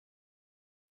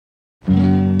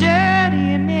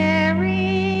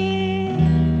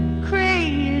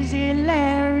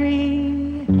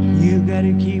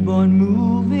better keep on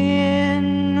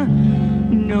moving.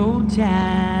 No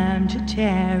time to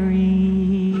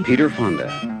tarry. Peter Fonda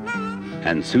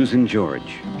and Susan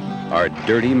George are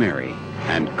Dirty Mary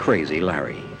and Crazy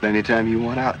Larry. Anytime you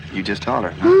want out, you just holler.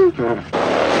 Hold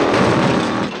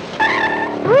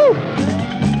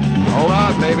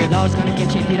on, baby. Law's gonna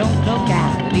get you if you don't look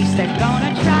out. At least they're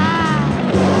gonna try.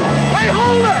 Hey,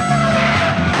 hold it!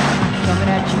 Coming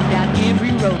at you down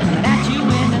every road, coming at you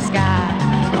in the sky.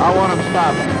 I want him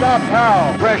stopped. Stop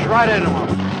how? Crash right into him.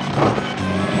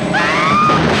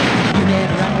 You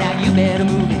better run now, you better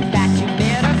move. In fact, you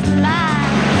better fly.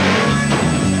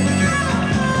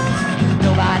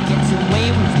 Nobody gets away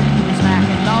with things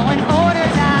smacking law and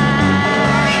order's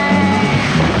eye.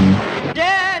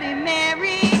 Dirty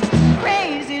Mary,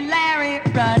 Crazy Larry,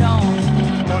 right on.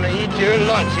 Gonna eat your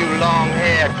lunch, you long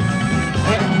head.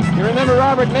 You remember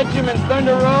Robert Mitchum in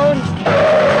Thunder Road?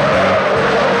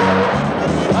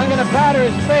 I'm gonna powder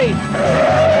his face.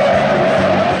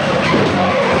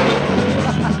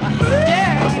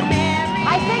 Dirty Mary,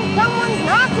 I think someone's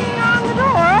knocking on the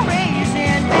door. Crazy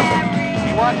Larry.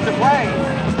 He wants to play.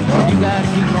 You gotta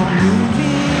keep on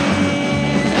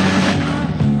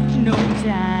moving. No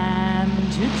time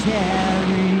to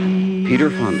tarry. Peter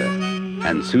Fonda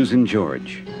and Susan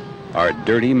George are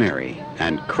Dirty Mary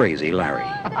and Crazy Larry.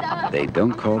 They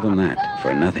don't call them that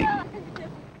for nothing.